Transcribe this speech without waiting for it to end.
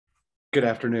Good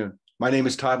afternoon. My name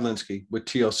is Todd Linsky with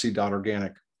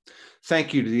TLC.organic.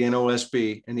 Thank you to the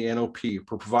NOSB and the NOP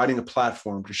for providing a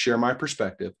platform to share my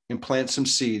perspective and plant some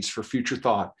seeds for future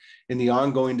thought in the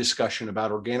ongoing discussion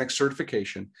about organic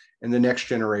certification and the next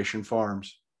generation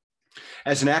farms.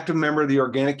 As an active member of the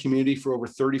organic community for over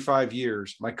 35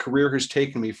 years, my career has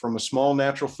taken me from a small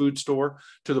natural food store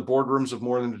to the boardrooms of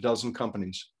more than a dozen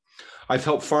companies. I've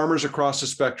helped farmers across the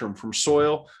spectrum, from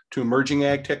soil to emerging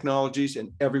ag technologies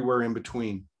and everywhere in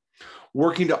between,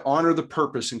 working to honor the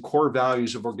purpose and core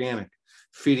values of organic,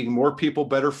 feeding more people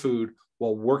better food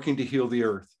while working to heal the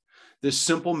earth. This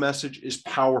simple message is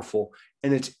powerful,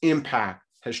 and its impact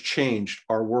has changed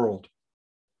our world.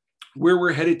 Where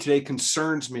we're headed today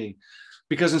concerns me,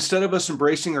 because instead of us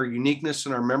embracing our uniqueness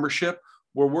and our membership,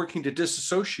 we're working to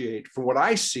disassociate from what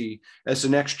I see as the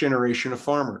next generation of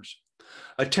farmers.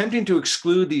 Attempting to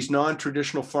exclude these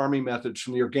non-traditional farming methods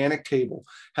from the organic table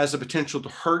has the potential to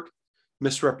hurt,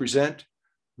 misrepresent,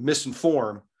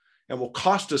 misinform, and will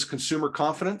cost us consumer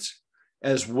confidence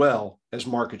as well as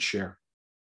market share.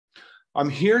 I'm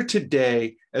here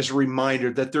today as a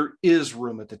reminder that there is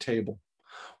room at the table.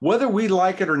 Whether we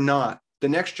like it or not, the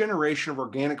next generation of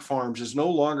organic farms is no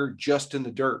longer just in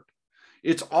the dirt.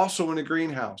 It's also in a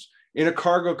greenhouse, in a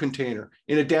cargo container,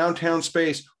 in a downtown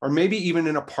space, or maybe even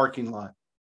in a parking lot.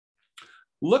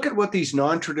 Look at what these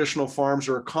non-traditional farms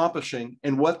are accomplishing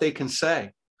and what they can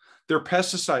say. They're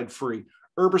pesticide-free,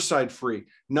 herbicide-free,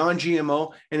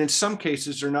 non-GMO, and in some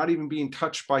cases, they're not even being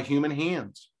touched by human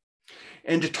hands.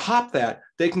 And to top that,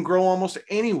 they can grow almost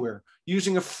anywhere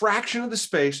using a fraction of the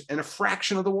space and a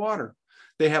fraction of the water.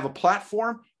 They have a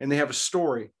platform and they have a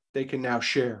story they can now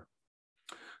share.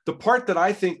 The part that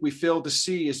I think we fail to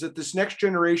see is that this next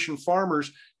generation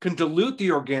farmers can dilute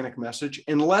the organic message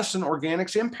and lessen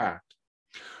organic's impact.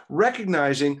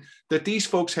 Recognizing that these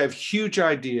folks have huge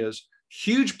ideas,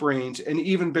 huge brains, and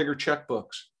even bigger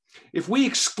checkbooks. If we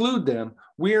exclude them,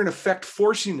 we are in effect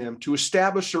forcing them to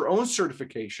establish their own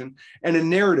certification and a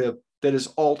narrative that is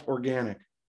alt-organic.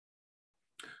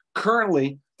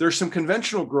 Currently, there's some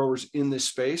conventional growers in this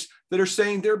space that are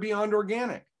saying they're beyond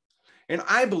organic. And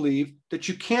I believe that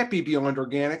you can't be beyond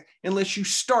organic unless you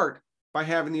start by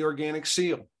having the organic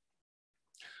seal.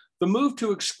 The move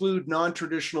to exclude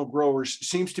non-traditional growers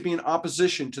seems to be in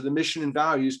opposition to the mission and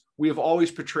values we have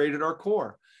always portrayed at our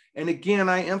core. And again,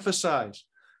 I emphasize,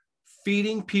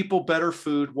 feeding people better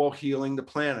food while healing the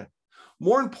planet.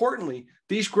 More importantly,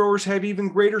 these growers have even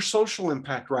greater social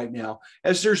impact right now,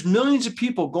 as there's millions of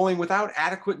people going without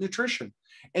adequate nutrition,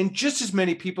 and just as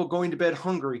many people going to bed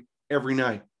hungry every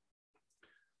night.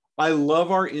 I love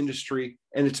our industry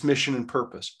and its mission and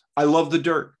purpose. I love the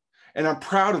dirt. And I'm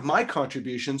proud of my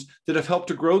contributions that have helped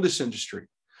to grow this industry.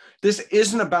 This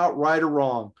isn't about right or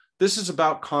wrong. This is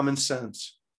about common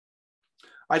sense.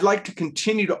 I'd like to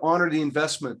continue to honor the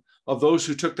investment of those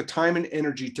who took the time and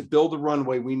energy to build the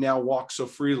runway we now walk so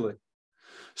freely.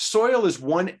 Soil is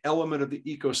one element of the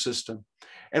ecosystem,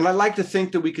 and I like to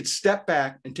think that we could step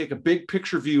back and take a big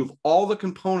picture view of all the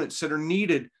components that are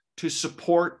needed to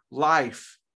support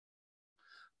life.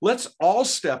 Let's all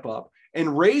step up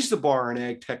and raise the bar in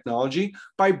ag technology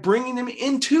by bringing them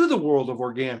into the world of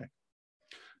organic,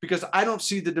 because I don't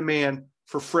see the demand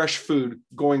for fresh food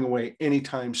going away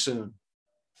anytime soon.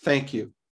 Thank you.